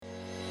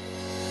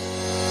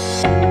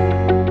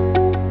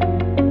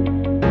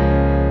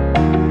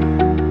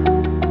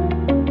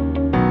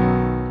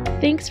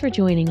for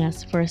joining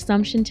us for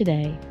Assumption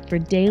Today for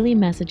daily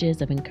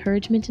messages of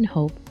encouragement and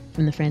hope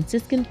from the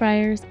Franciscan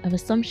Friars of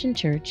Assumption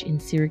Church in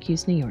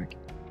Syracuse, New York.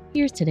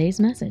 Here's today's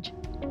message.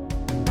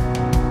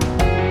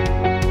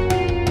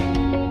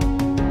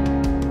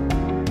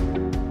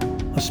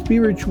 A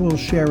spiritual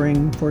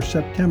sharing for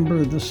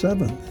September the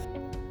 7th.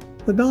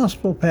 The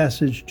Gospel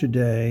passage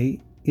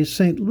today is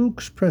St.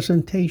 Luke's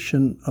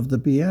presentation of the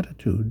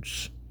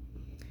Beatitudes.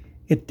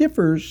 It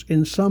differs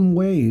in some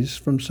ways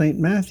from St.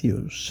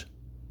 Matthew's,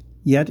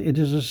 yet it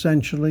is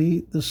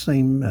essentially the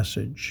same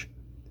message.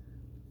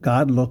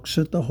 God looks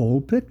at the whole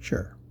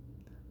picture.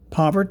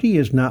 Poverty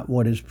is not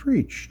what is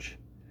preached.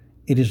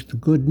 It is the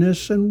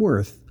goodness and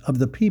worth of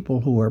the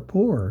people who are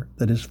poor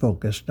that is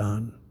focused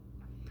on.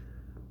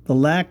 The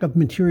lack of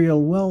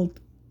material wealth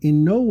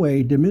in no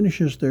way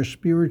diminishes their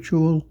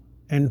spiritual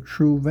and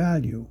true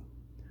value.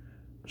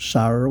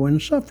 Sorrow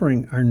and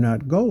suffering are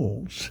not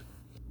goals.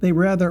 They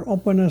rather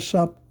open us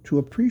up to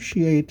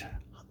appreciate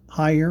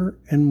higher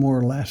and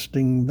more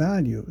lasting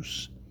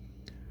values.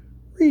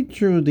 Read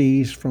through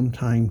these from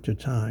time to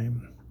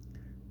time.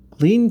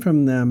 Glean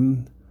from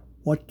them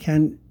what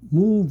can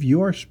move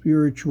your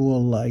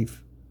spiritual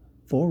life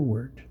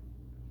forward.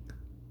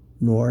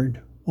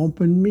 Lord,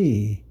 open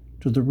me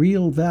to the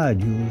real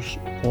values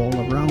all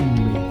around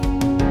me.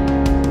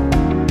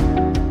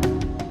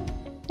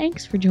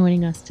 Thanks for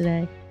joining us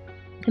today.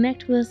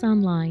 Connect with us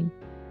online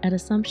at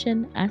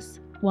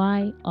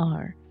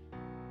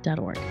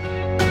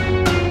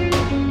AssumptionSYR.org.